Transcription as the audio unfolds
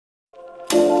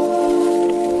I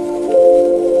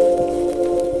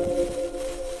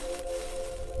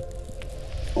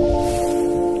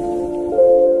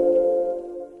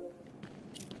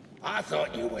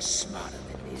thought you were smarter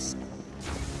than this.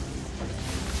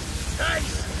 Stay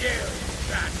still,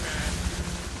 Batman!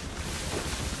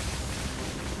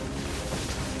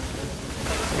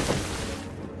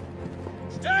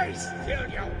 Stay still,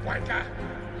 you wanker!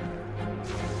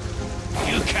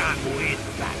 You can't win,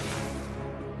 Batman.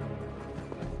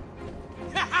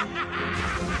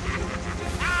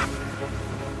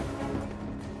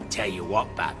 Tell you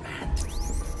what, Batman.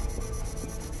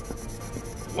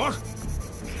 What?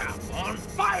 Come on,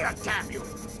 fire, damn you!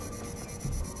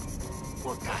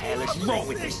 What the hell is wrong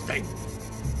with this thing?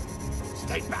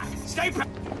 Stay back! Stay back!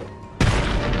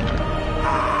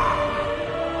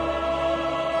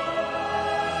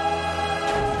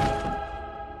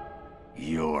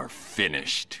 You're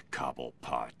finished,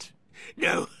 Cobblepot.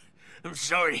 No, I'm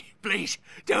sorry. Please,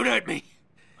 don't hurt me.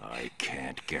 I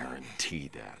can't guarantee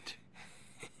that.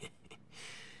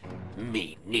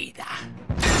 Me neither.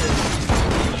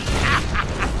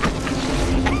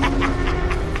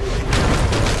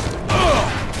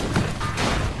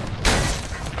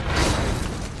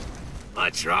 I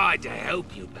tried to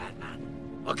help you,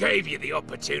 Batman. I gave you the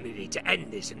opportunity to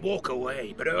end this and walk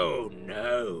away, but oh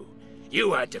no.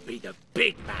 You had to be the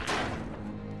big man.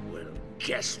 Well,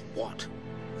 guess what?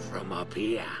 From up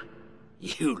here,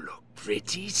 you look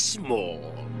pretty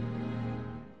small.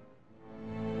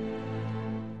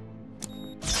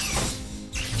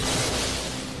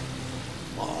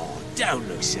 Oh, don't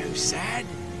look so sad.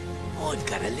 I've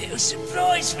got a little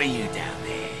surprise for you down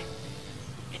there.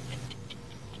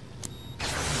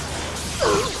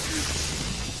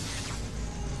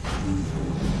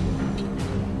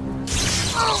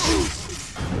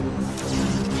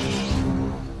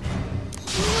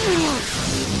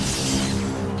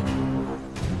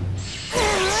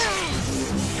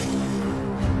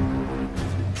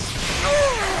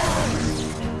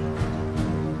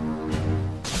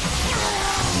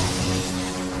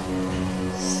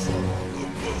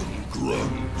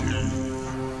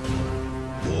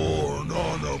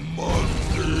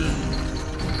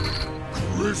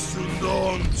 Christened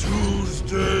on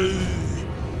Tuesday,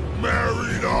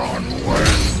 married on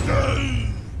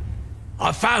Wednesday.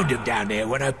 I found him down there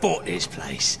when I bought this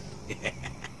place.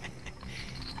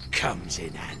 Comes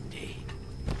in handy.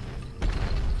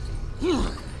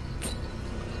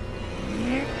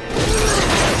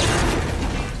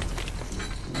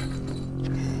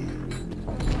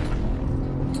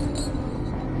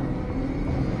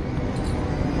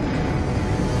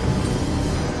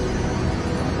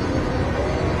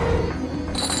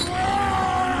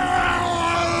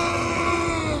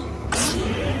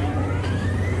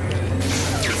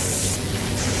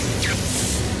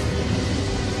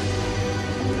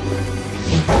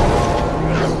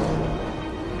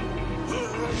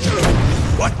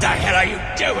 What the hell are you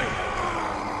doing?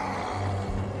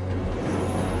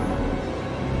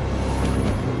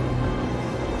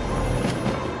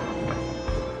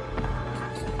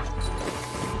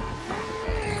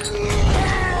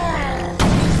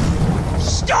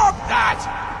 Stop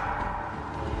that!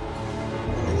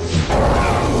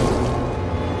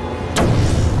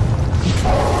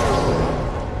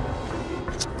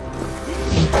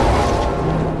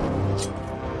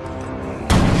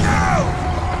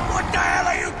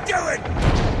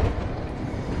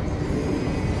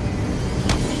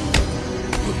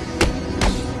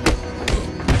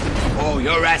 Oh,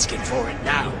 you're asking for it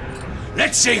now.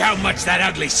 Let's see how much that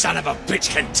ugly son of a bitch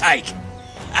can take.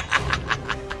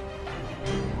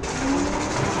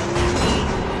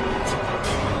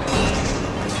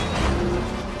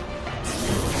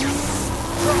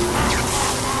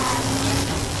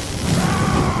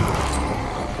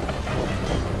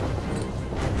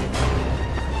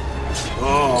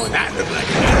 Oh, that looked like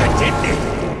it hurt, didn't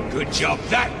it? Good job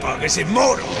that bugger's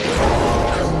immortal.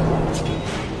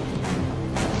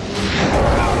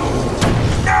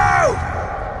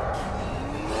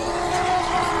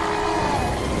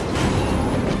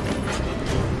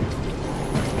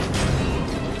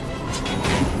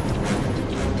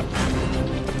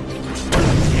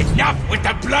 Enough with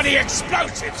the bloody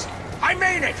explosives! I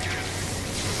mean it!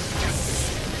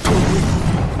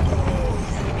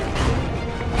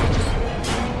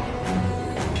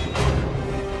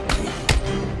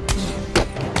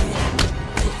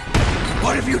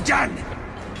 What have you done?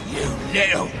 You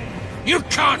little... You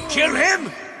can't kill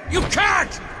him! You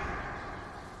can't!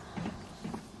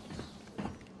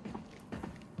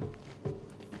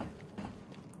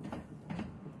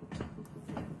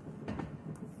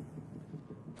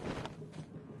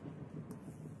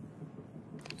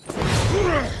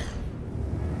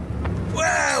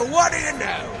 you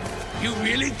know? You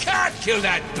really can't kill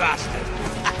that bastard!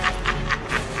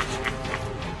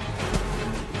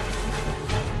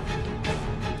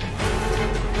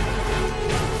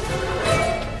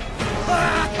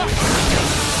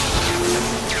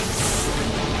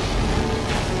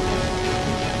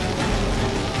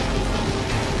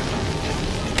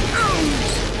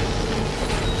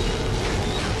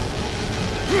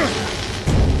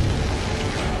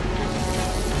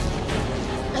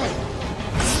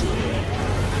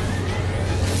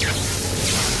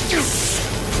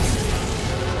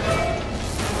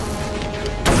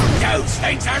 Those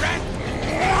things are in!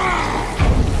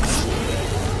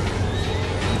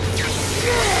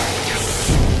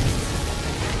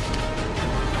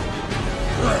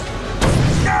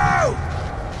 No!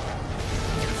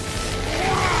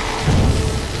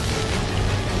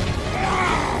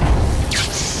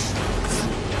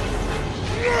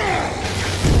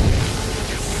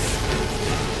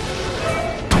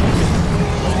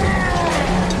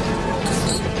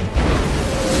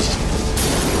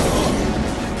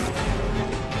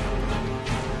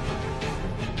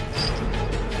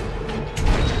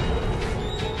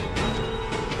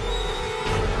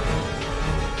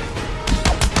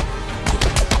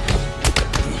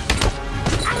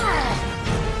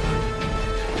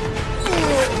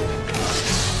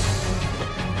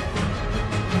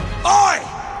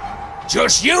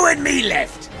 Just you and me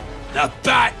left. The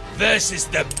bat versus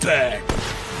the bird.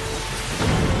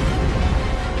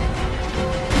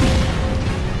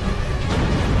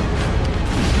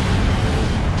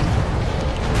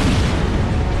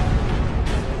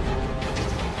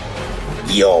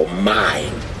 You're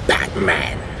mine,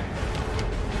 Batman.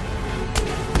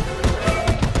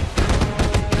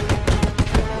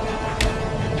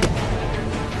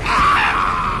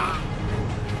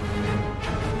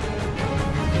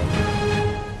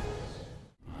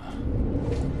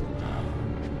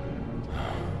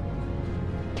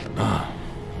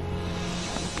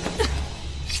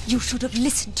 You should have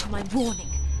listened to my warning.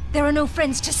 There are no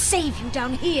friends to save you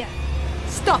down here.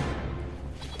 Stop!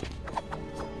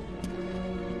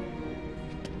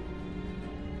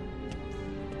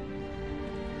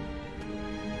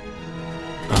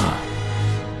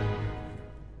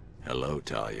 Hello,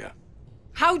 Talia.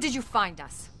 How did you find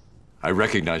us? I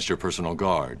recognized your personal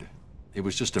guard. It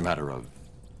was just a matter of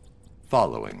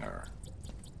following her.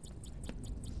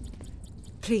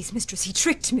 Please, mistress, he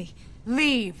tricked me.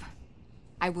 Leave.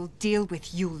 I will deal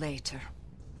with you later.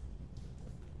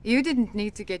 You didn't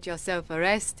need to get yourself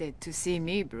arrested to see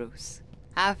me, Bruce.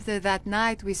 After that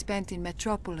night we spent in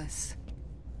Metropolis.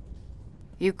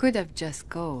 You could have just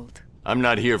called. I'm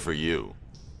not here for you.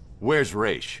 Where's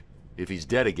Raish? If he's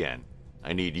dead again,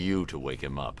 I need you to wake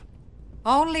him up.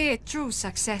 Only a true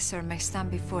successor may stand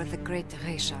before the great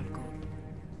Raish Al Ghul.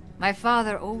 My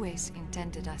father always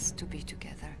intended us to be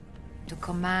together, to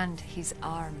command his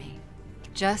army.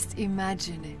 Just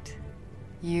imagine it.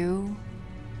 You,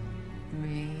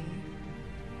 me,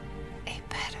 a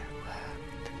better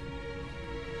world.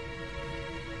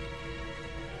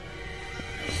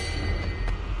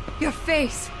 Your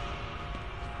face!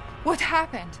 What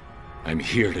happened? I'm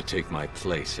here to take my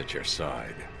place at your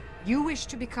side. You wish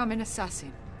to become an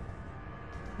assassin.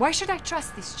 Why should I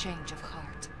trust this change of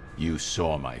heart? You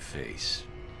saw my face.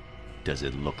 Does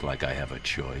it look like I have a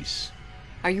choice?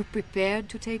 Are you prepared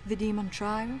to take the demon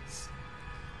trials?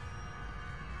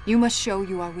 You must show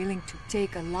you are willing to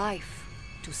take a life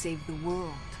to save the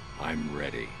world. I'm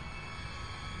ready.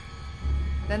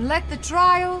 Then let the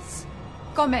trials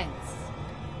commence.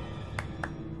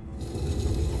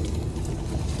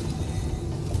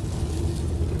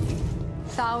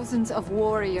 Thousands of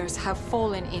warriors have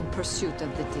fallen in pursuit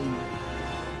of the demon.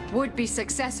 Would-be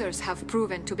successors have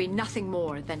proven to be nothing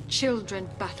more than children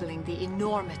battling the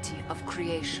enormity of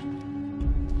creation.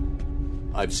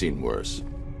 I've seen worse.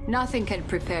 Nothing can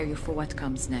prepare you for what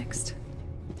comes next.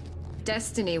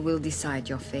 Destiny will decide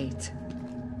your fate.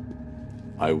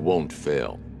 I won't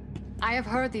fail. I have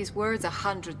heard these words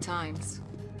 100 times.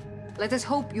 Let us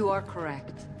hope you are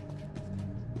correct.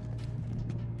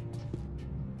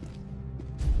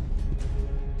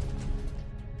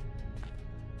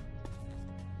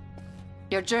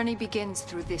 Your journey begins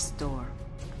through this door.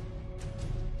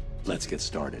 Let's get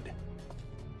started.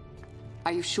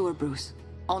 Are you sure, Bruce?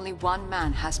 Only one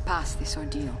man has passed this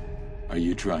ordeal. Are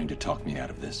you trying to talk me out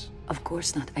of this? Of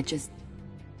course not. I just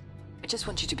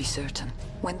want you to be certain.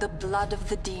 When the blood of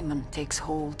the demon takes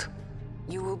hold,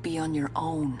 you will be on your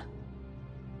own.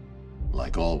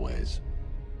 Like always.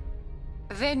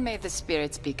 Then may the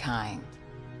spirits be kind.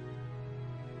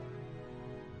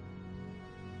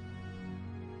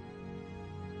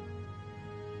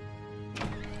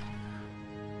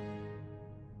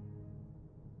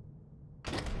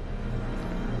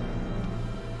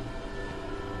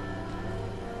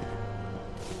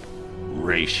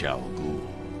 Ra's al Ghul.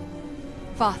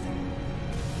 Father.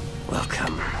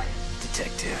 Welcome,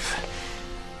 Detective.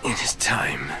 It is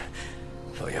time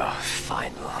for your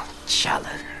final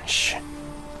challenge.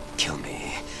 Kill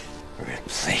me.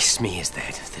 Replace me as the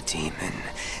head of the demon.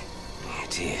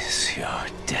 It is your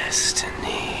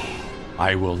destiny.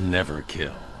 I will never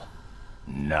kill.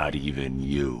 Not even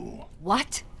you.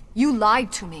 What? You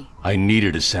lied to me. I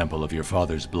needed a sample of your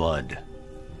father's blood.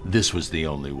 This was the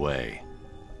only way.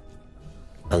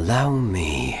 Allow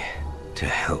me to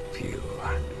help you.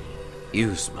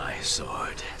 Use my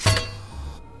sword.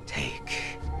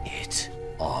 Take it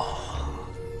all.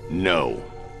 No.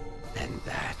 And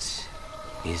that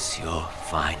is your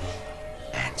final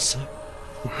answer?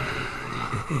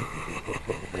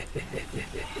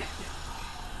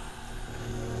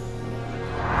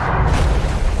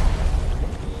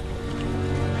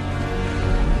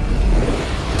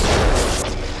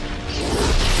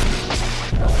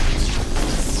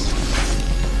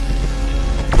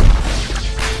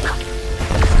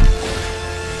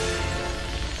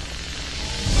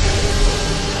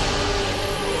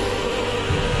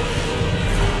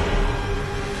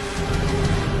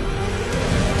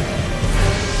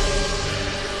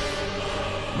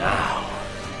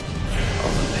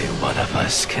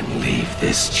 Can leave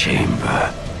this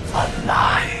chamber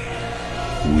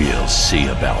alive. We'll see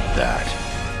about that.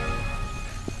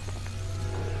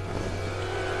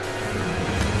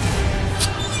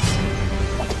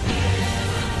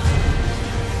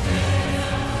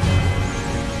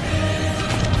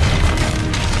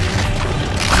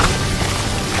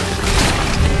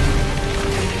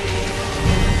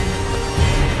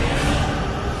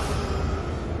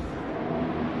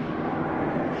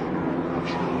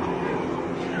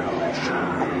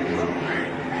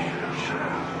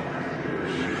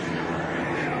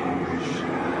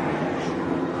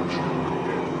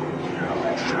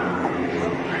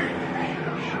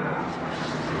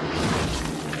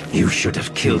 You should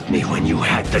have killed me when you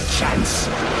had the chance.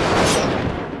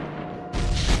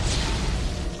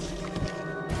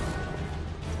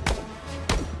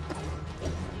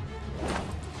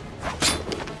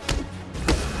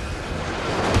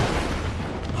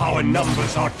 Our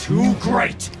numbers are too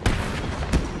great!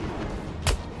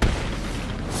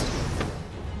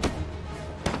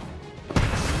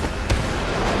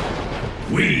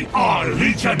 We are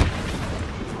Legion!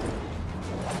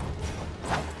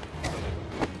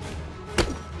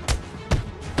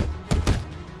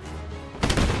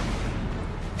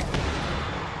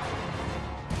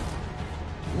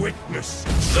 Witness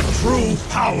the true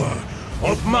power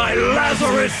of my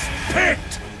Lazarus Pit!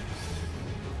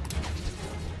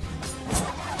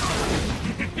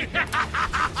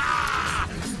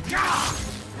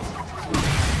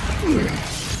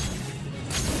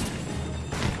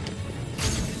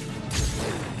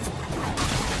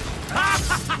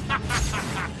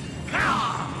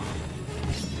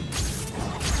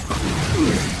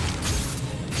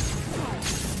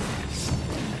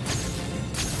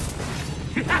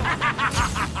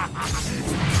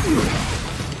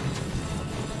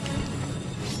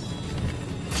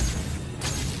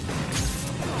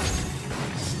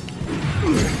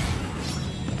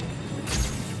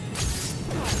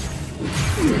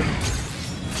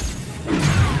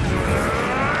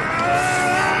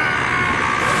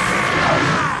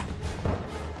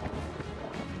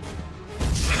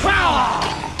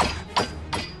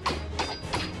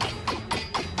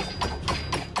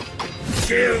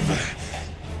 Give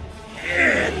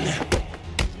in.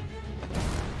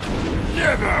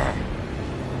 Never.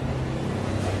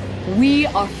 We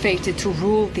are fated to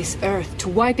rule this earth, to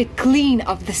wipe it clean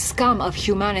of the scum of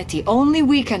humanity. Only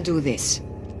we can do this.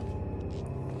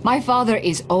 My father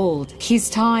is old. His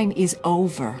time is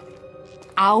over.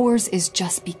 Ours is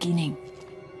just beginning.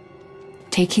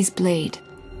 Take his blade.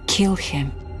 Kill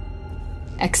him.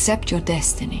 Accept your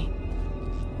destiny.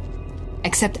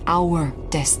 Accept our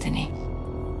destiny.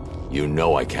 You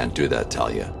know I can't do that,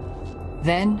 Talia.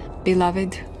 Then,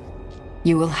 beloved,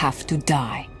 you will have to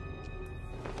die.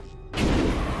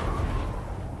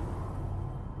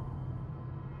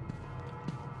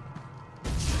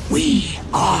 We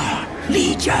are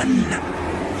Legion!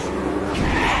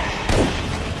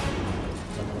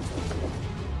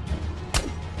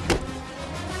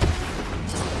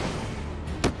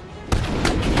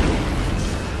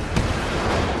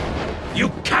 You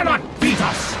cannot beat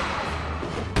us!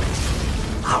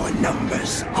 Our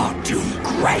numbers are too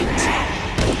great!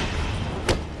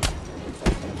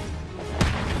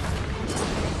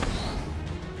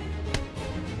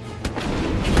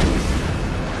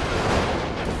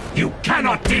 You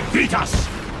cannot defeat us!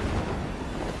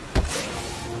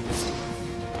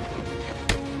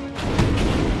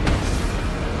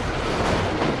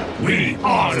 We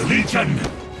are Legion!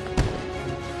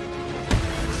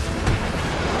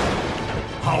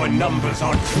 Our numbers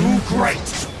are too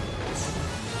great!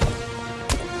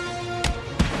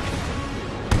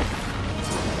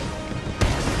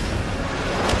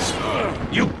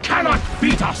 You cannot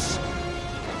beat us!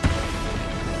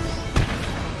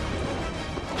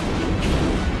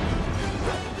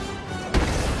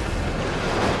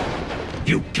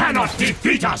 You cannot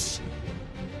defeat us!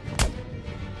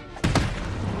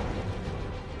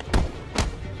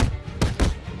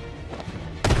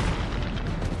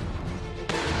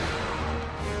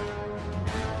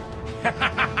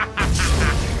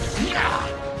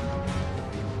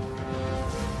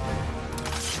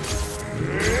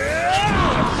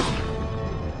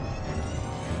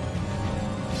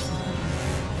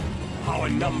 Our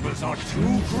numbers are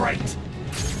too great!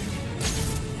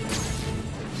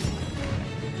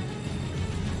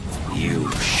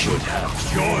 You should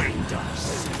have joined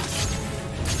us!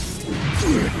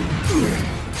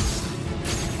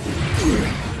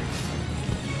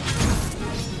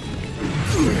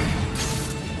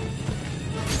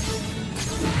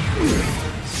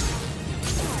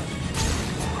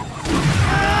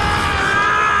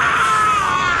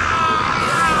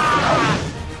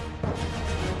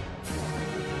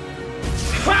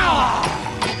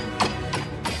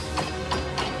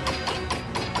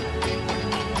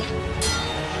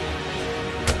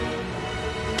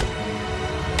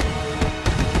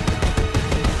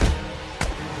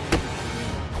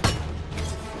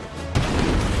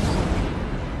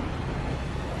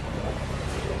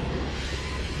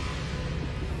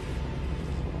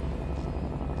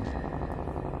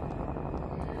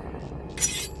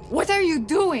 What are you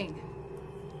doing?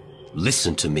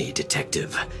 Listen to me,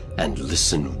 detective, and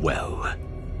listen well.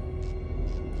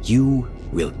 You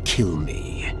will kill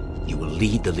me. You will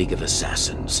lead the League of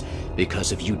Assassins,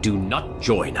 because if you do not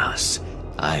join us,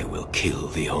 I will kill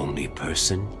the only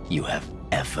person you have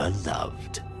ever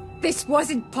loved. This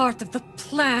wasn't part of the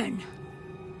plan.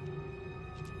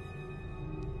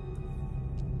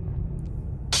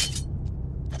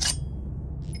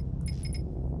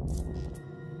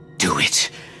 Do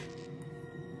it!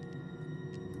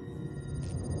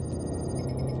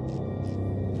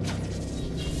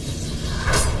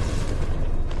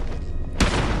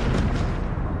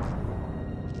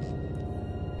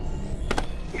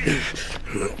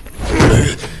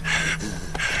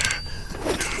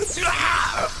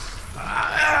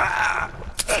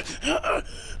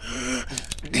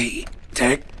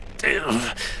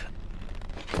 Detective.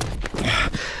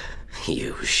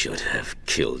 You should have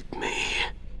killed me.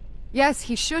 Yes,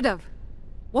 he should have.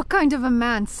 What kind of a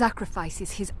man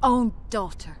sacrifices his own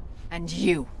daughter? And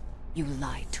you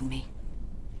lied to me.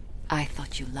 I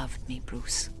thought you loved me,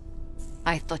 Bruce.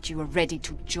 I thought you were ready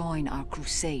to join our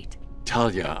crusade.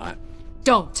 Talia,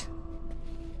 Don't!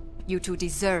 You two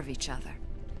deserve each other.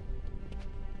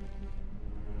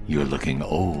 You're looking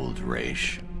old,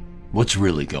 Raish. What's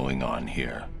really going on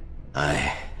here?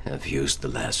 I have used the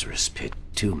Lazarus Pit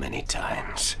too many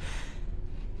times.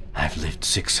 I've lived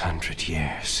 600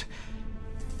 years.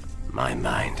 My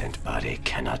mind and body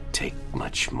cannot take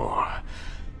much more.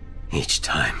 Each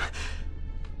time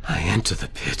I enter the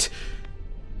pit,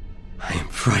 I am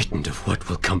frightened of what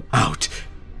will come out.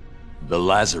 The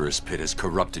Lazarus Pit has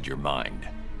corrupted your mind.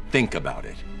 Think about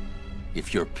it.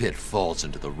 If your pit falls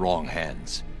into the wrong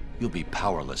hands, you'll be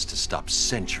powerless to stop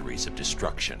centuries of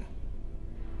destruction.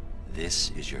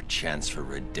 This is your chance for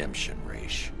redemption,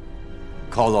 Raish.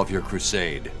 Call off your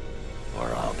crusade, or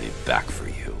I'll be back for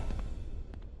you.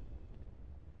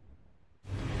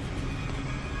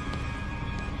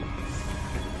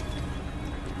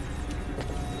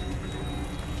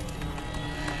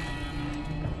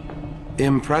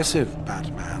 Impressive,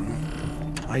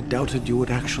 Batman. I doubted you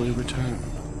would actually return.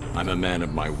 I'm a man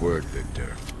of my word,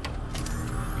 Victor.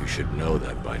 You should know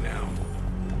that by now.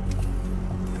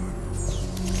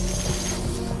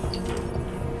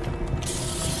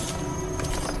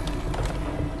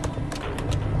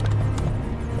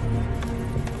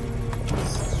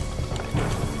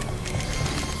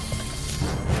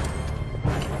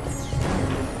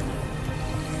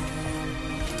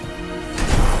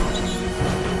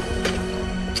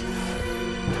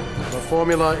 The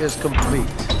formula is complete.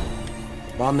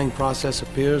 The bonding process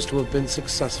appears to have been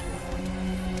successful.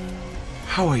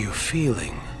 How are you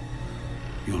feeling?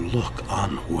 You look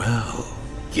unwell.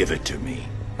 Give it to me.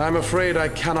 I'm afraid I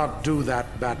cannot do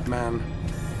that, Batman.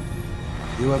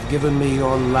 You have given me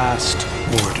your last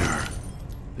order.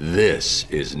 This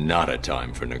is not a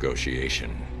time for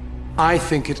negotiation. I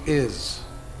think it is.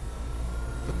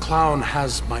 The clown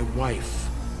has my wife.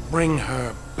 Bring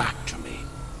her back to me.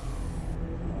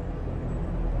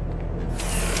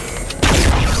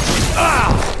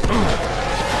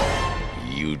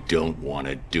 don't want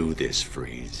to do this,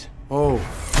 Freeze. Oh,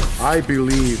 I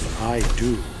believe I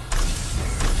do.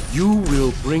 You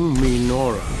will bring me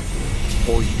Nora,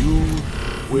 or you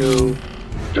will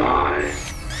die.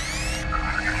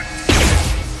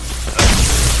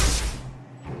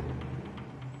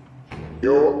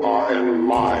 You are in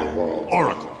my world.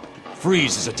 Oracle,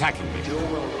 Freeze is attacking me.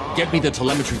 Get me the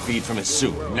telemetry feed from his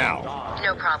suit, now.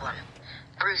 No problem.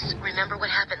 Bruce, remember what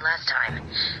happened last time.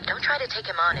 Don't try to take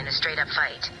him on in a straight-up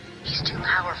fight. He's too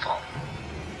powerful.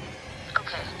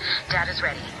 Okay, data's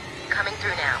ready. Coming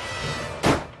through now.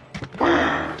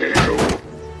 Where did you?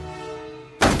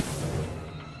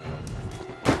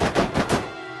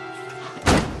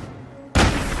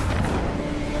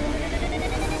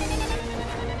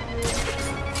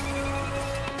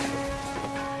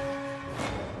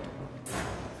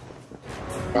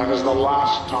 That is the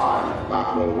last time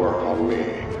that will work on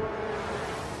me.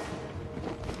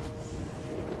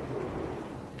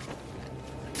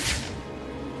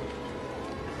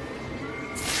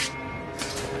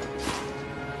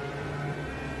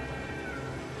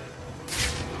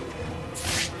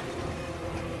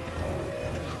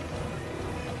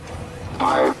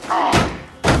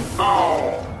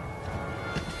 No!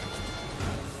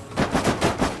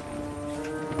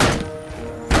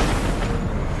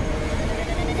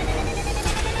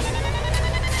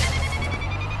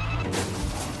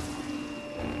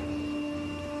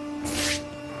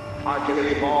 I can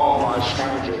evolve my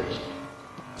strategies.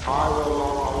 I will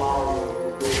not allow you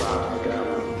to do that again.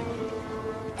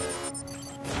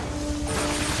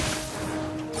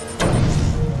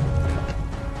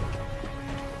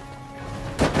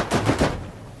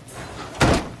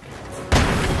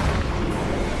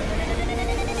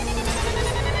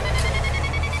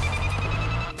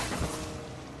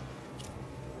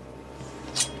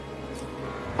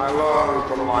 I learned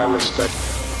from my mistake.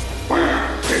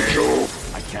 Where did you?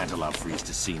 I can't allow Freeze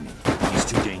to see me. He's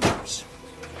too dangerous.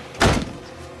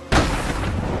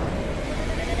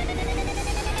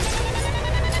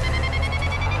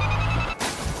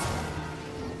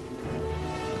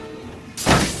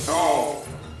 No!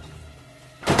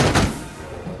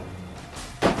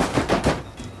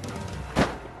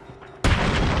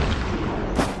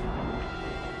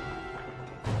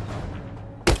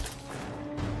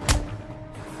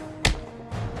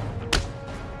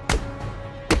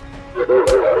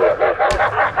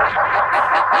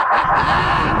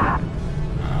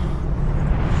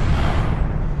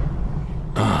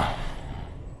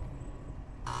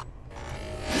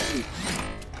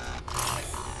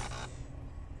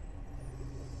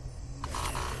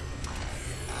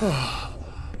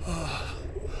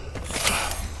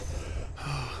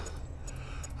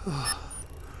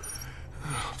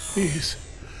 Please,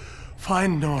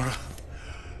 find Nora.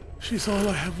 She's all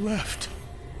I have left.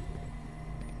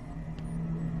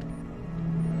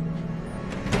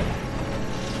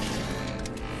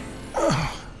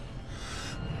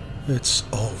 It's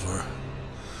over.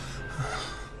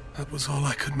 That was all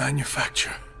I could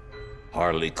manufacture.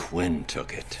 Harley Quinn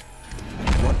took it.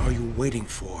 What are you waiting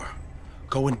for?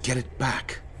 Go and get it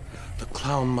back. The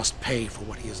clown must pay for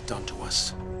what he has done to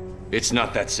us. It's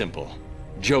not that simple.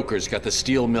 Joker's got the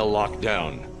steel mill locked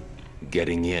down.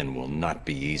 Getting in will not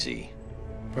be easy.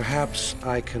 Perhaps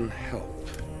I can help.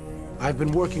 I've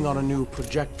been working on a new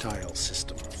projectile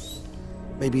system.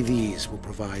 Maybe these will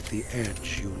provide the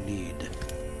edge you need.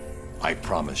 I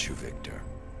promise you, Victor,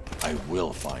 I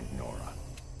will find Nora.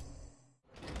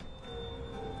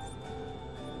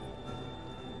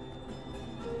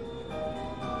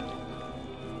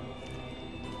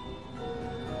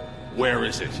 Where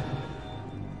is it?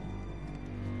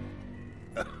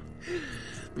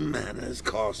 Manners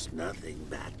cost nothing,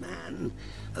 Batman.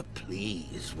 A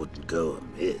please wouldn't go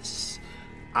amiss.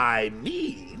 I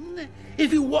mean,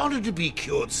 if you wanted to be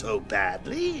cured so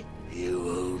badly, you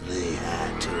only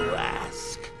had to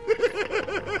ask.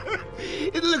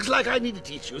 It looks like I need to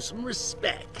teach you some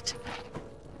respect.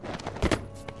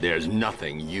 There's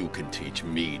nothing you can teach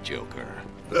me, Joker.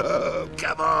 Oh,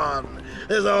 come on.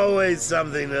 There's always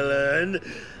something to learn.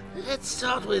 Let's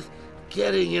start with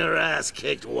getting your ass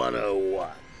kicked 101.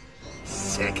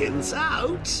 Seconds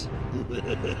out.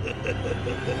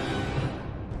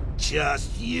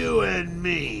 Just you and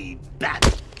me,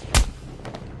 Bat.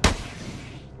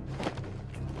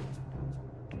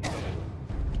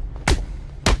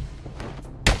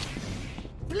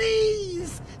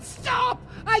 Please, stop!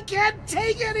 I can't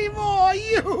take any more!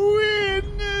 You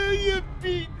win! You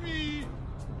beat me!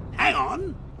 Hang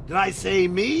on! Did I say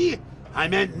me? I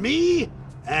meant me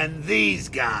and these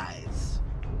guys.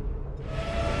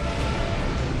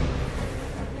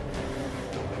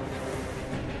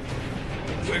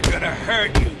 We're gonna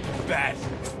hurt you, bad.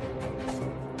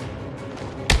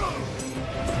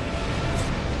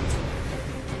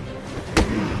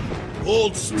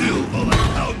 Hold still while I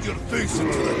pound your face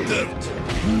into the dirt.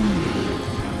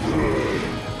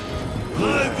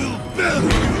 I will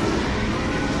bury you!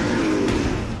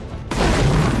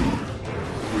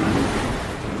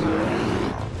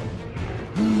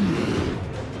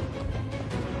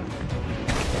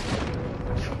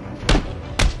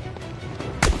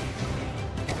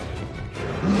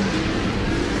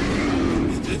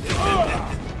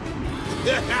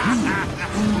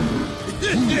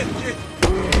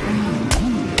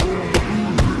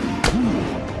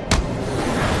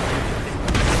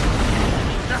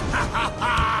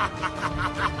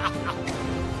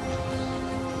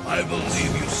 I will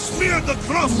leave you smeared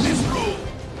across this room!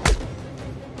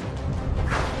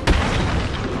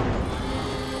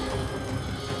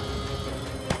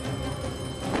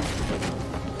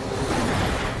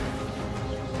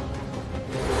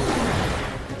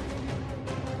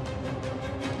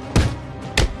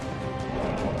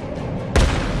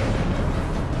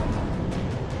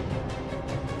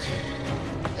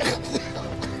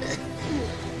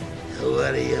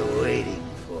 What are you waiting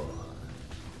for?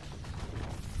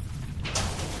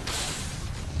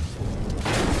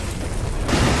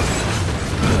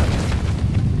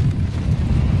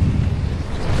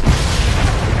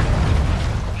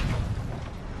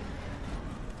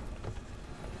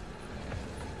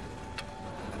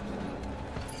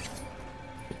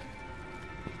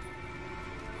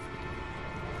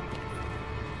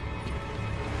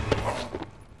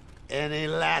 Any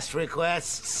last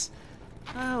requests?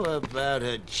 How about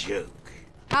a joke?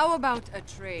 How about a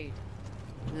trade?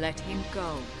 Let him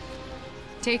go.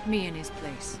 Take me in his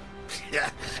place.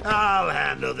 I'll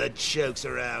handle the jokes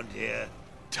around here.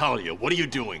 Talia, what are you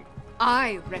doing?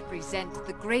 I represent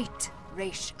the great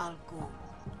Ra's al Ghul,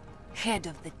 head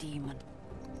of the demon,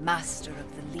 master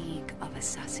of the League of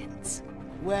Assassins.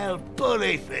 Well,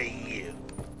 bully for you.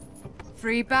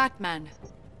 Free Batman,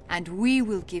 and we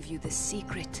will give you the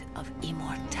secret of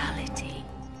immortality.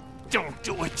 Don't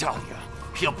do it, Talia.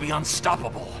 He'll be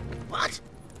unstoppable. What?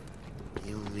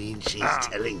 You mean she's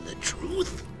telling the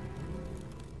truth?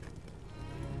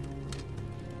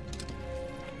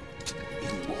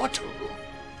 Immortal?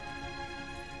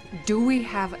 Do we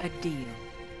have a deal?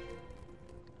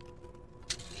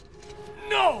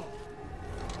 No!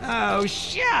 Oh,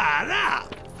 shut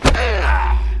up!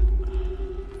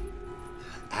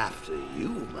 After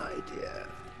you, my dear.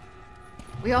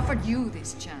 We offered you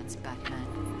this chance, Batman.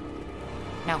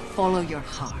 Now follow your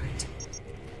heart.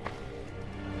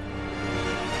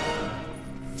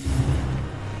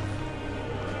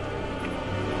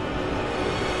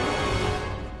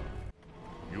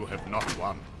 You have not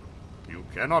won. You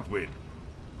cannot win.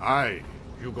 I,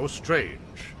 Hugo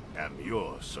Strange, am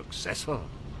your successor.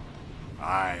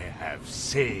 I have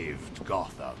saved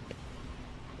Gotham.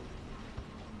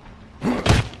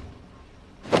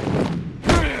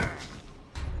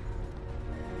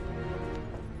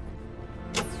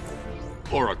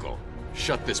 Oracle,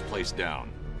 shut this place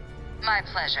down. My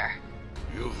pleasure.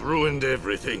 You've ruined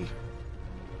everything.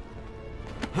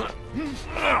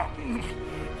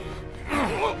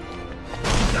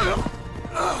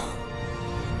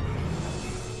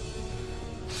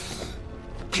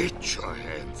 Get your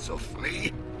hands off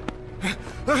me.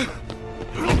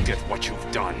 Look at what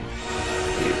you've done.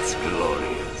 It's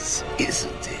glorious,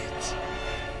 isn't it?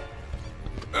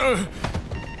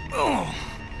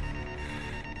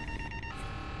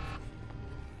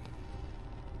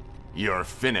 You're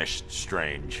finished,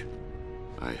 Strange.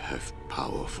 I have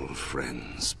powerful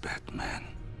friends, Batman.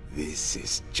 This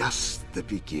is just the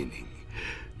beginning.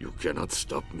 You cannot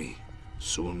stop me.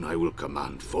 Soon I will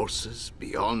command forces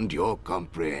beyond your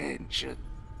comprehension.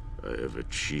 I have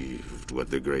achieved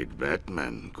what the great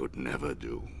Batman could never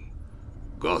do.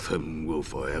 Gotham will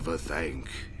forever thank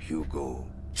Hugo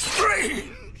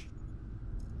Strange!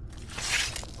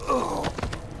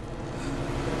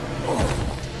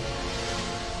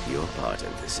 Your part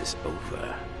in this is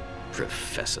over,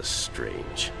 Professor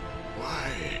Strange.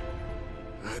 Why?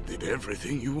 I did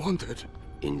everything you wanted.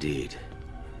 Indeed.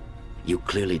 You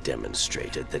clearly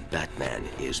demonstrated that Batman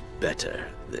is better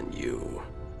than you.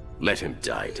 Let him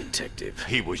die, Detective.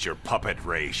 He was your puppet,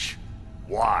 Ra's.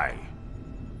 Why?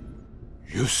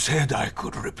 You said I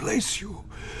could replace you.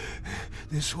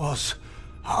 This was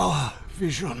our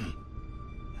vision.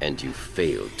 And you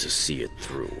failed to see it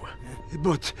through.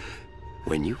 But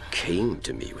when you came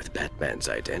to me with Batman's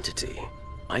identity,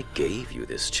 I gave you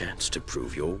this chance to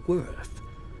prove your worth,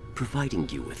 providing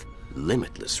you with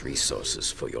limitless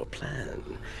resources for your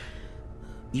plan.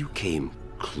 You came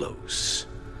close,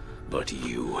 But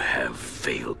you have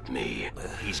failed me.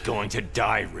 He's going to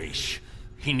die, Raish.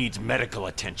 He needs medical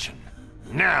attention.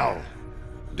 Now!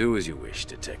 Do as you wish,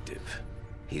 Detective.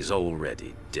 He's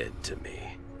already dead to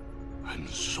me. I'm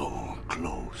so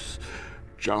close.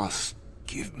 Just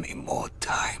give me more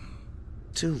time.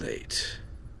 Too late.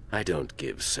 I don't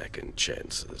give second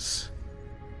chances.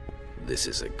 This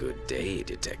is a good day,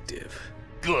 Detective.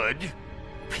 Good?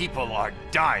 People are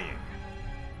dying.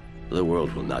 The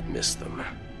world will not miss them.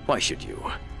 Why should you?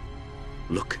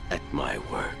 Look at my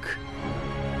work.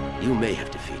 You may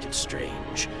have defeated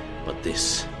Strange, but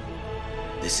this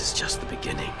is just the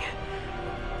beginning.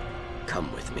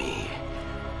 Come with me.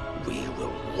 We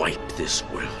will wipe this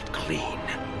world clean.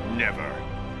 Never.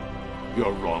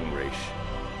 You're wrong, Raish.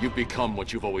 You've become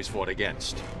what you've always fought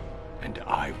against. And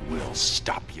I will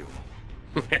stop you.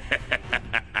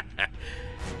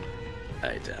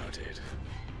 I doubt it.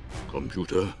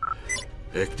 Computer,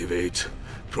 activate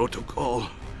Protocol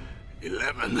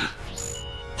 11.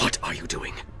 What are you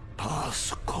doing?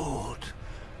 Passcode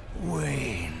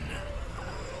Wayne.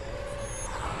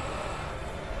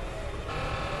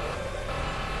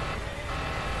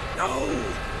 No!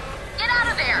 Get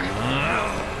out of there!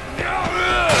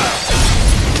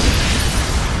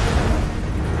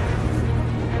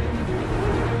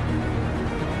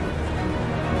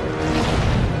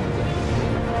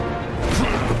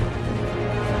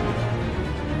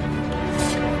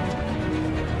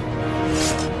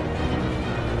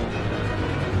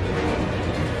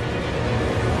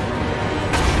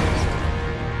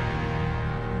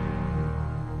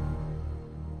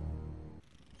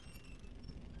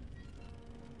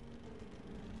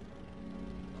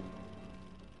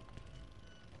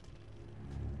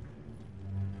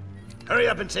 Hurry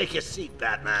up and take your seat,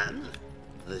 Batman.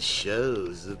 The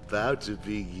show's about to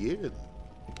begin.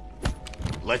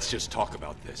 Let's just talk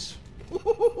about this.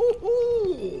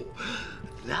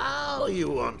 Now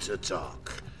you want to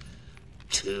talk.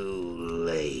 Too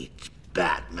late,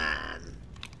 Batman.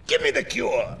 Give me the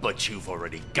cure! But you've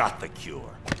already got the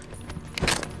cure.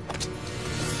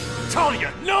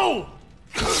 Talia, no!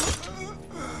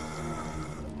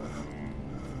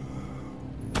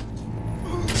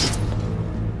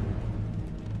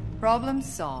 Problem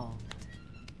solved.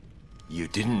 You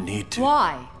didn't need to.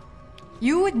 Why?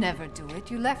 You would never do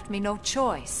it. You left me no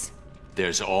choice.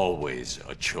 There's always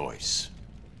a choice.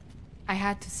 I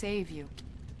had to save you.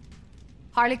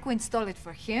 Harley Quinn stole it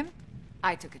for him.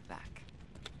 I took it back.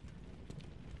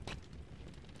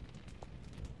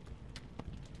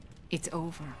 It's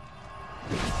over.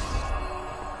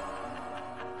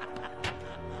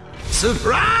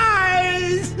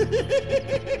 Surprise! Mr.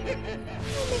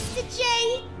 J,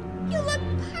 you look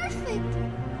perfect.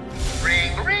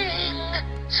 Ring, ring!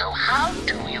 So how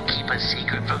do you keep a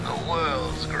secret from the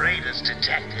world's greatest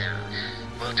detective?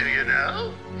 Well, do you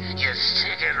know? You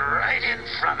stick it right in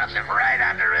front of him, right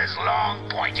under his long,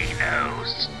 pointy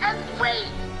nose, and wait.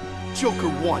 Joker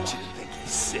wants you to think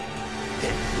he's sick.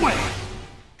 Then wait!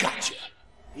 Gotcha!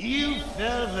 You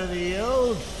fell for the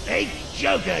old fake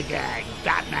Joker gag,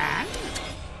 Batman!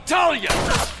 Talia!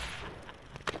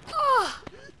 Oh.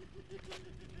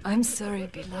 I'm sorry,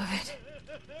 beloved.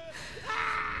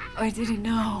 I didn't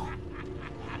know.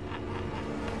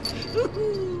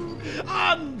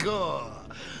 Encore!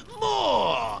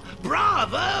 More!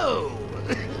 Bravo!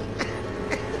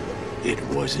 It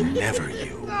was never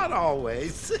you. Not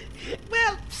always.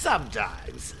 Well,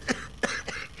 sometimes.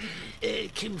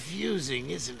 Confusing,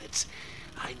 isn't it?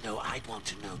 I know I'd want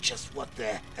to know just what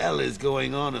the hell is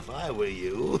going on if I were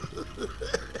you.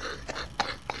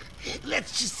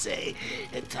 Let's just say,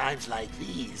 at times like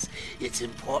these, it's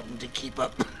important to keep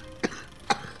up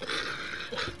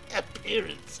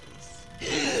appearances.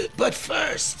 But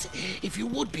first, if you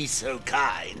would be so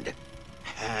kind,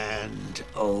 hand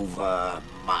over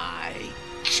my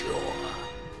cure.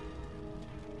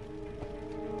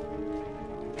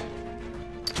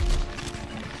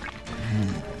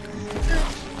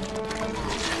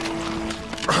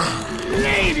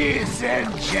 Ladies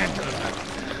and gentlemen,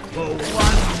 for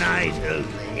one night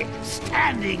only,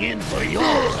 standing in for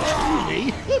yours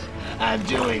truly, and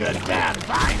doing a damn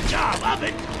fine job of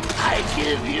it, I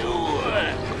give you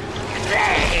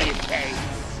Clayface.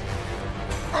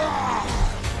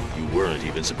 You weren't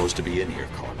even supposed to be in here,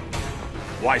 Carl.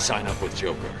 Why sign up with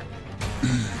Joker?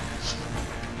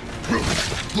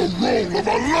 The role of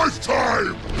a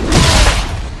lifetime!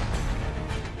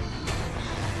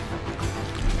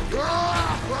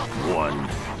 One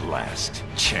last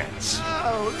chance.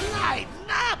 Oh, lighten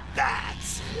up,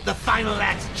 Bats. The final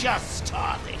act's just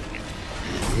starting.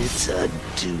 It's a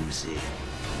doozy.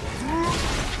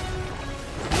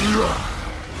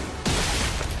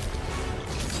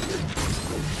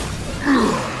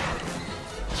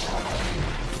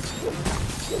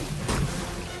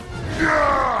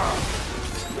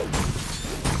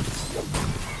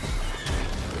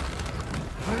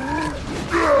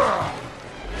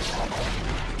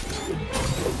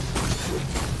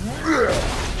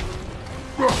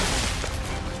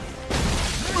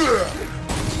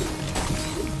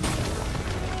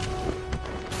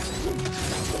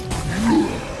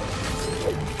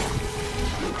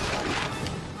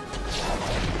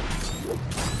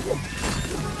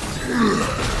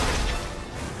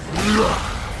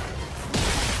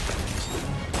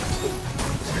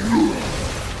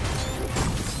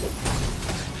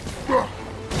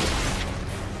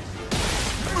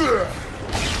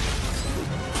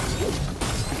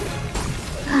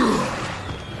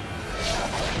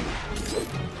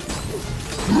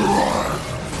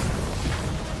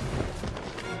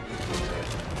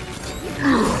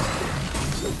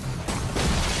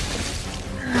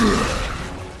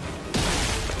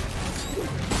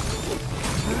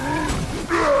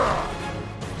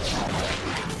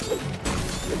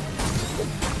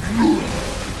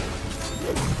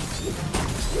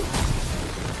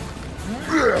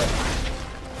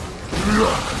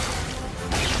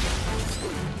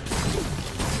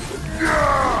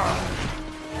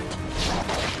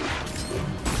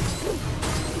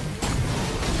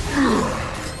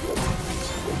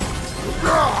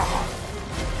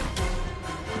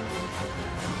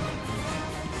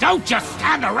 Don't just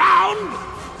stand around!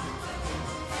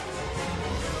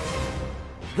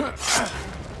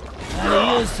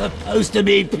 Are you supposed to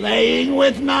be playing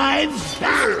with knives?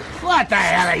 What the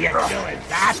hell are you doing,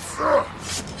 bats?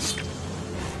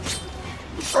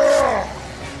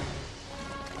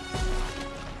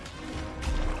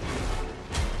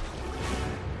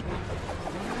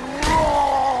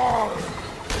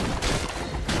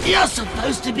 You're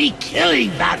supposed to be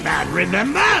killing Batman,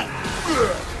 remember?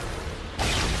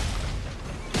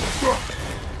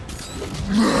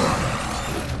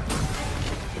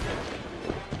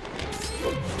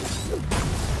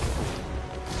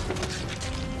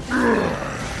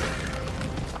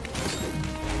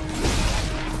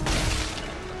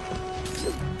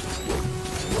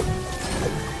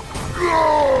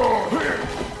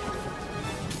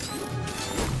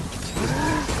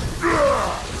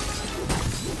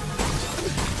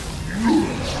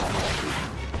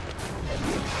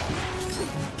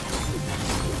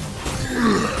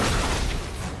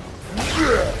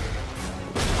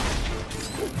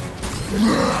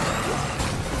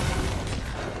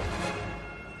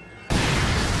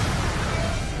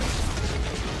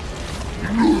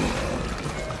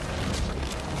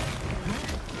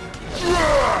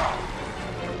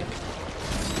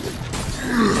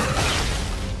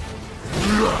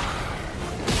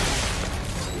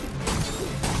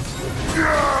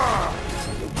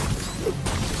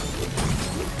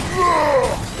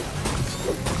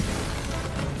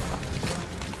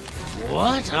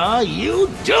 What are you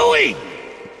doing?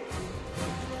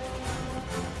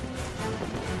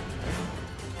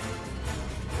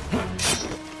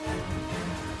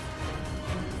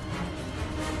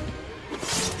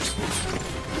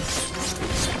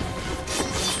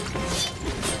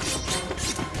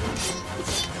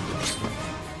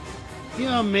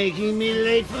 You're making me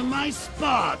late for my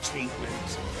spa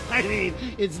treatment. I mean,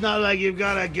 it's not like you've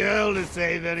got a girl to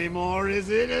save anymore, is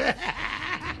it?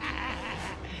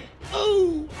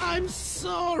 Oh, I'm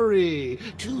sorry.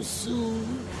 Too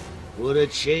soon? Would a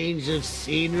change of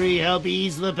scenery help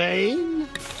ease the pain?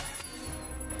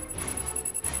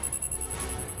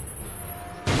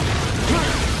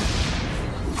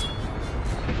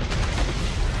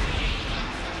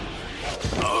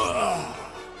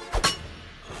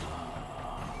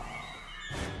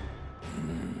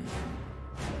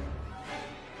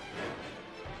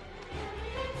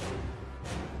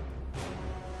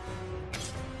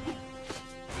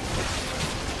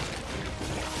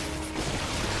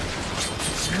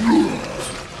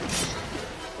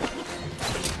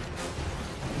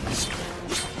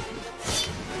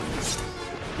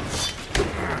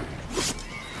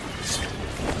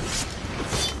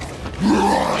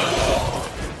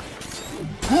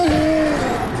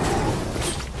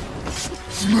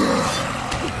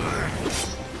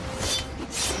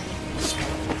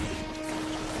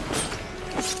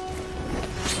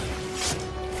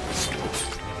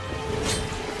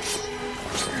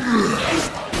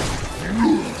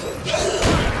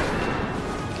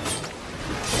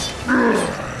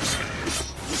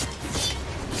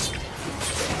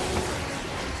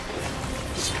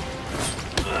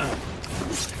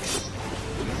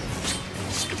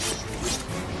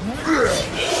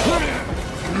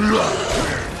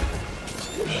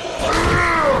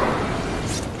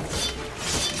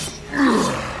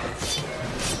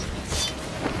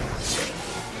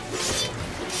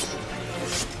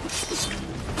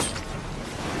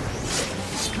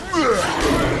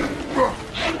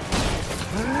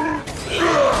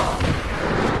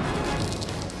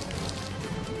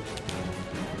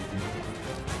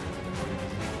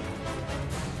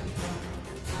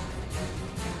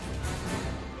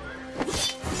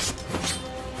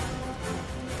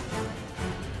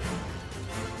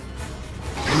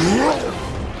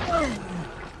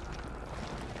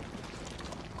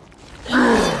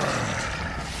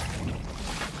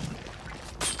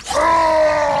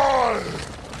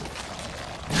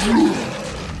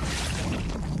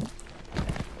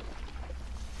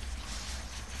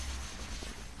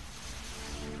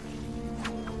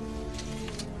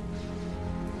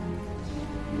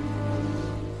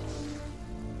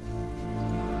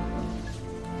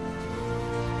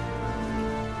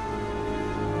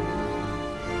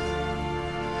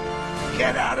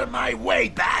 Get out of my way,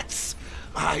 bats!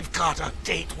 I've got a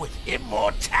date with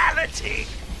immortality!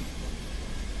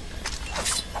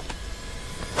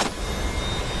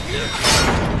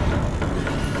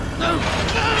 No!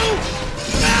 No!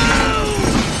 No!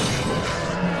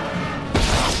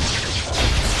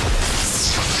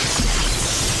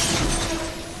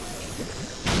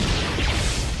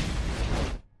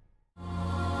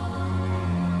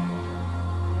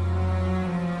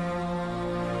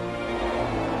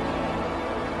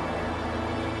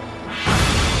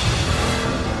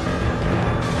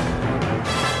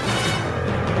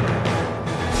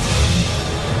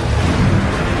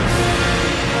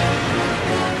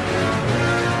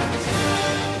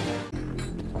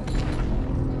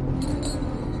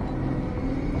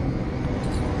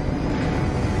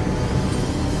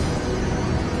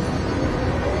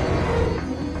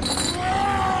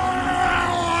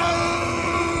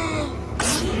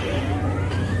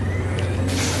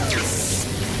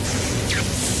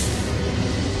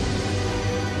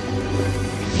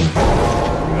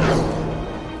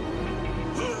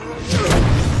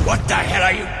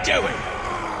 are you doing?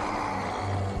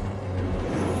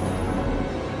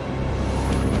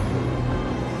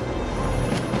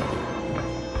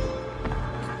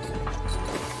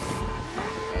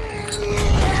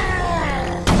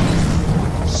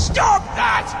 Stop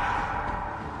that!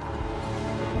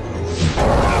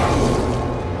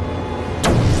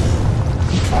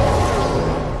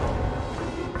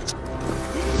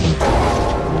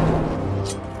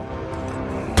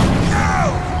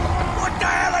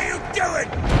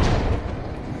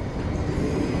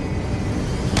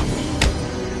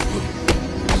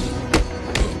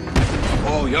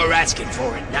 You're asking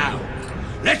for it now.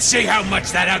 Let's see how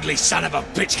much that ugly son of a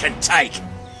bitch can take.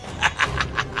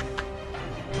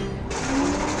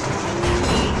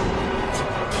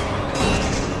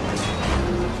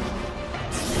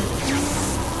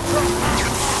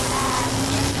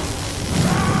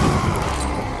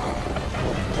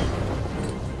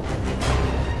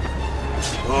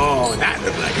 Oh, that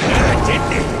looked like an ad,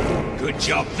 didn't it? Good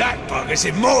job that bugger's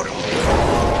immortal.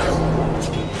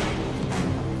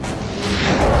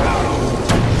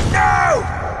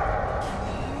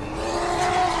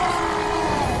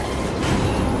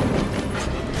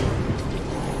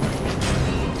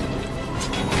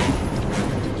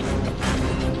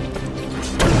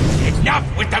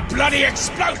 Enough with the bloody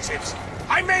explosives!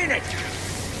 I mean it!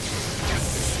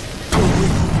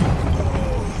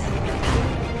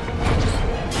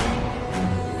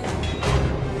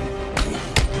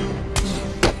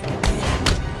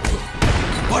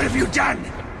 What have you done?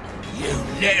 You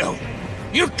little...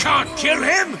 You can't kill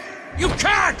him! You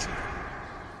can't!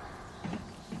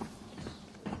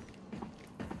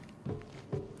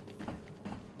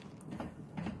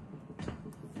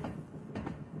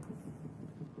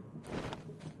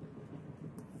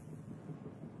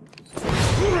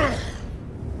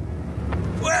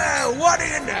 Well, what do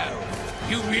you know?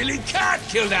 You really can't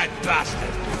kill that bastard!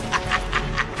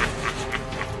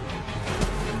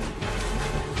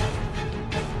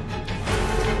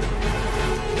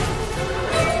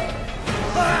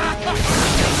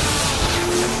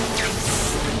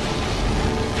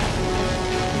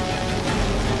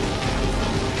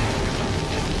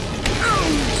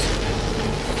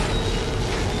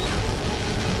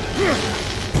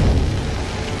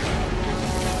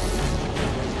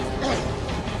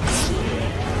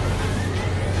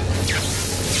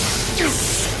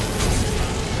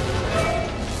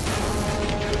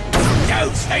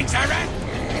 Those things are at...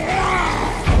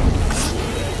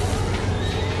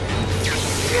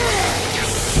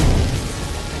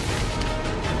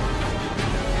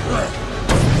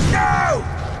 No!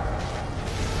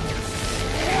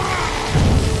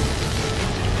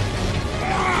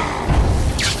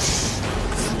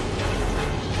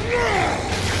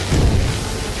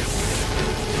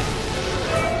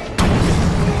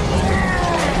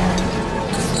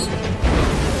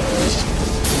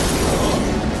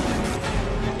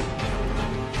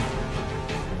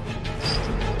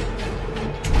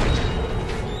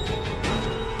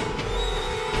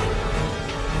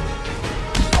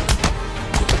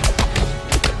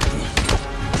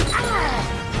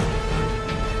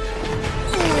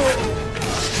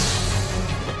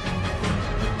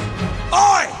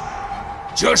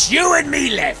 Just you and me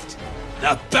left.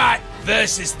 The bat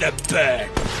versus the bird.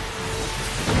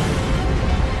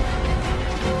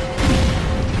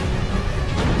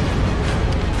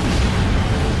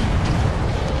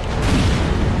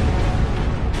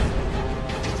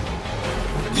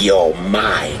 You're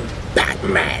mine,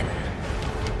 Batman.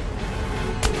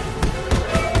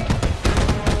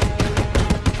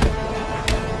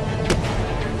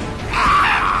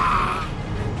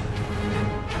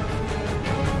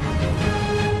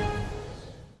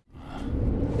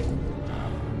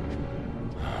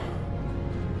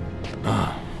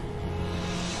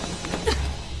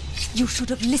 You should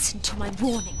have listened to my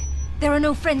warning. There are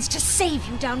no friends to save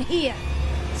you down here.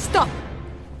 Stop!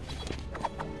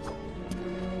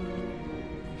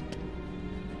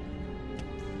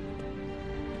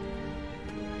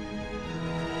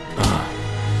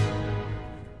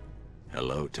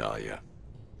 Hello, Talia.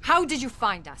 How did you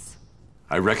find us?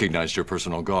 I recognized your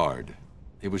personal guard.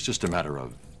 It was just a matter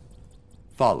of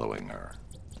following her.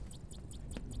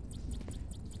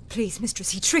 Please, mistress,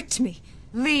 he tricked me.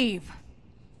 Leave.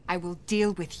 I will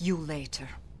deal with you later.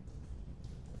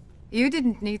 You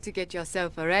didn't need to get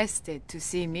yourself arrested to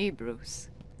see me, Bruce.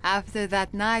 After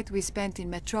that night we spent in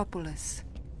Metropolis.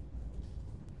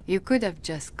 You could have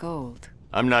just called.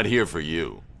 I'm not here for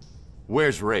you.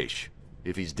 Where's Raish?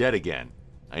 If he's dead again,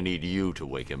 I need you to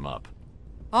wake him up.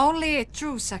 Only a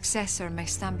true successor may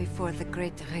stand before the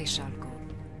great Ra's al Ghul.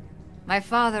 My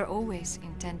father always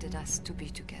intended us to be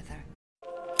together.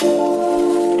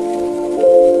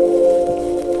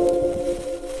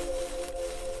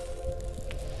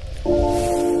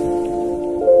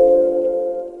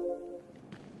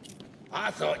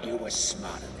 thought you were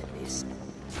smarter than this.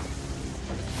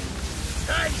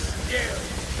 Stay still,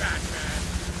 Batman!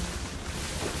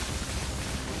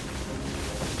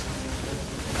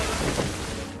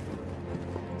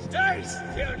 Stay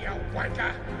still, you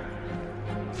wanker!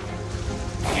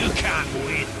 You can't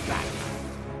win, Batman.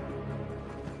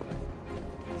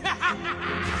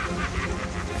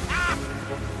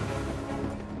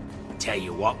 Tell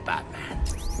you what, Batman.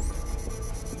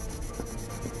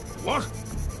 What?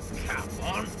 Come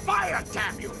on, fire,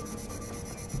 damn you!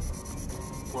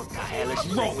 What the hell is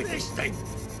wrong with this thing?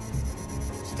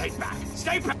 Stay back!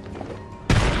 Stay back!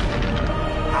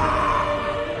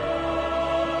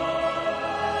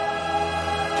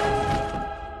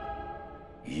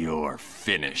 You're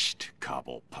finished,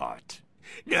 Cobblepot.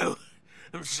 No,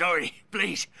 I'm sorry.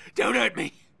 Please, don't hurt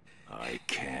me. I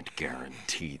can't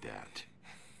guarantee that.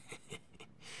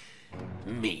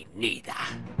 Me neither.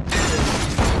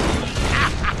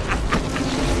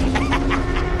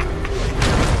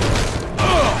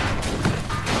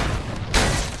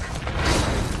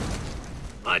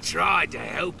 I tried to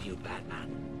help you,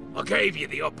 Batman. I gave you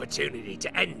the opportunity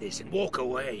to end this and walk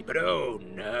away, but oh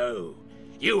no.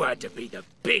 You had to be the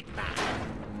big man.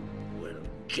 Well,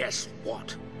 guess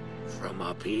what? From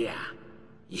up here,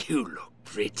 you look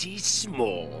pretty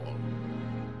small.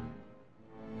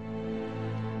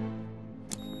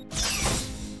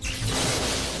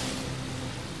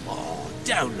 Oh,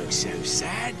 don't look so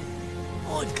sad.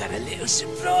 I've got a little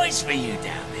surprise for you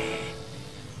down there.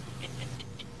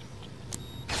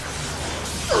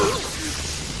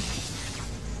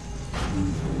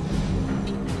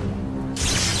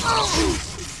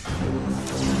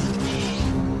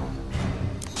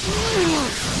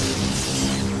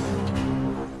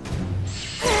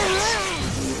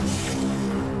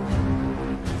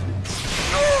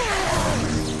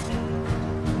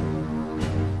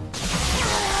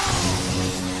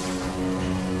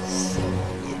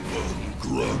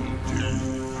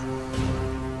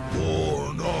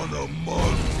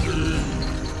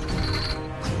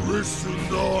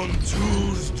 Christened on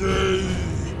Tuesday,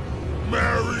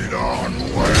 married on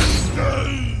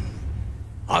Wednesday.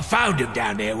 I found him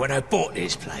down there when I bought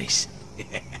this place.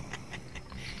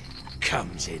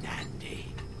 Comes in handy.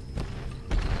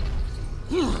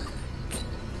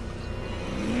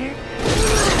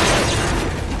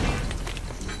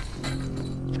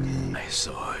 My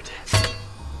sword.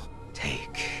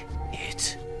 Take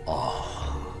it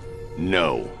all.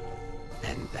 No.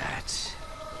 And that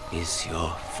is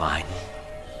your final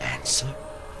answer?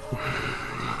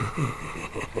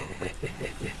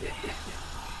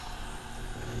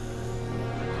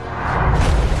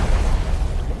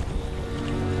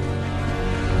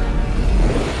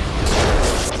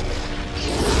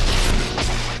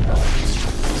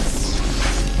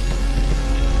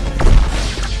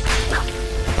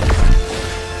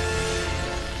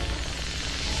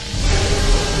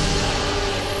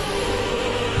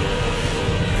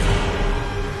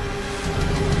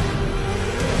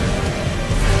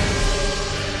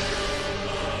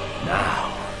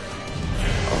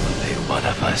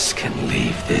 Can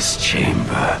leave this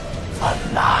chamber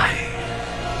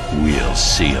alive. We'll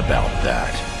see about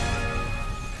that.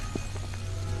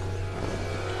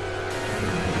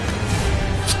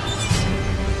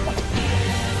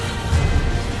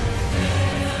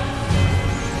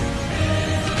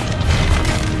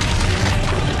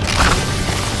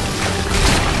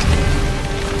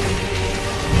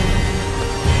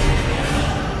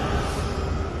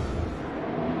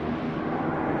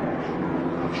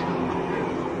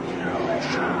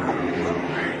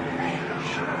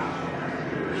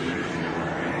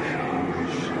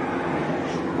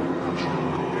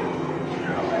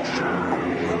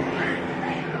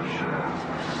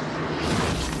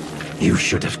 You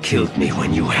should have killed me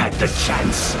when you had the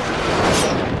chance.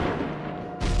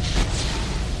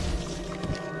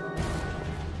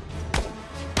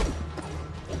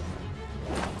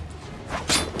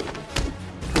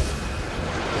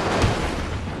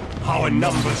 Our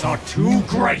numbers are too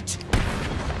great.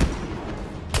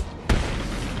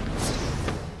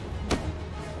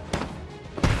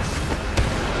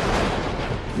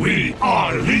 We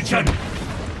are Legion!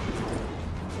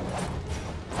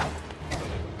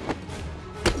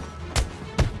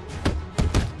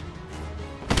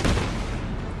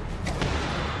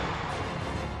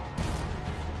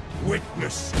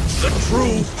 Witness the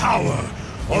true power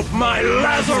of my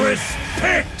Lazarus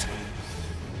Pit!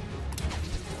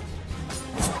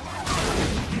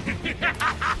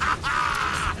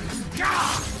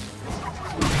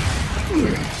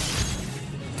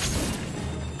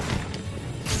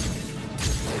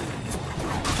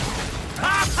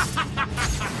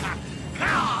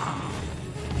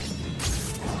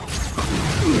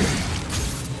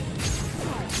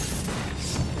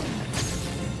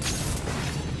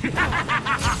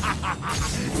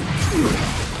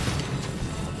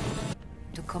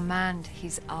 command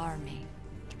his army.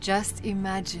 Just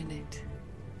imagine it.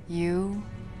 You,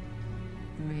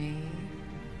 me,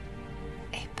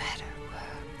 a better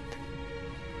world.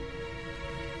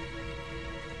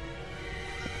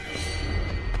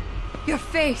 Your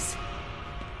face!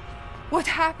 What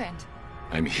happened?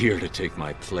 I'm here to take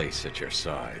my place at your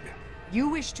side. You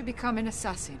wish to become an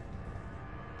assassin.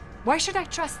 Why should I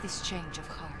trust this change of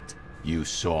heart? You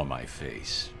saw my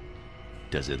face.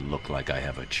 Does it look like I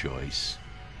have a choice?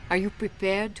 Are you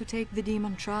prepared to take the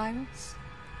demon trials?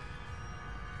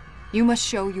 You must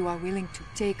show you are willing to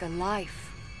take a life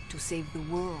to save the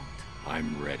world.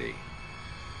 I'm ready.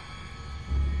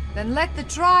 Then let the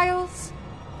trials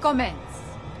commence.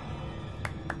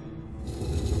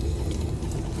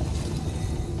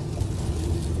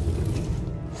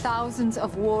 Thousands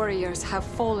of warriors have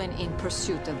fallen in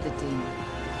pursuit of the demon.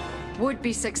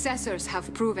 Would-be successors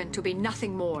have proven to be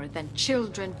nothing more than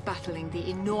children battling the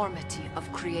enormity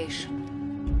of creation.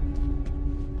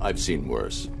 I've seen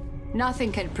worse.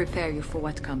 Nothing can prepare you for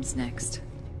what comes next.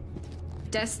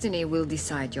 Destiny will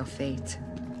decide your fate.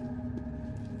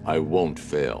 I won't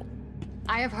fail.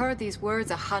 I have heard these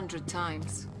words 100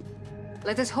 times.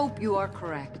 Let us hope you are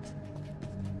correct.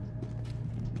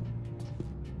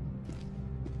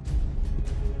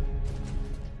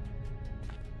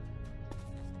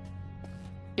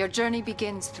 Your journey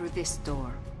begins through this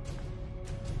door.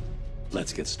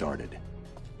 Let's get started.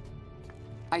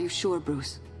 Are you sure,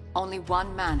 Bruce? Only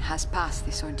one man has passed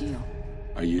this ordeal.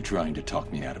 Are you trying to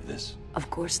talk me out of this? Of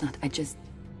course not. I just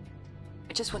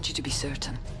want you to be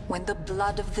certain. When the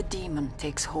blood of the demon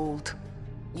takes hold,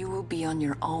 you will be on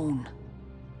your own.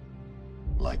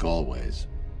 Like always.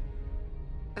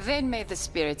 Then may the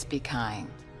spirits be kind.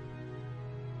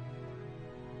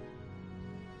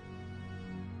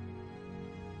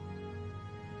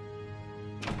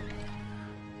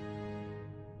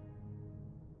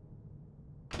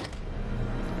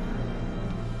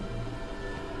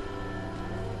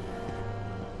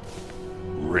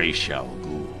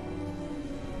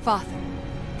 Father.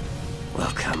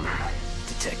 Welcome,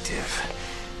 Detective.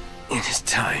 It is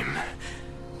time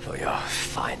for your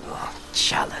final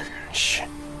challenge.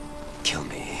 Kill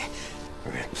me.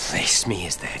 Replace me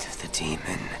as the head of the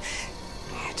demon.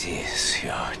 It is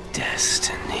your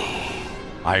destiny.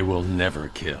 I will never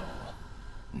kill.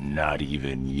 Not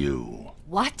even you.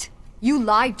 What? You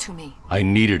lied to me. I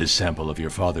needed a sample of your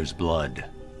father's blood.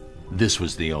 This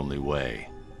was the only way.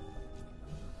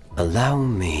 Allow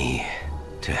me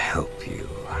to help you.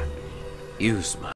 Use my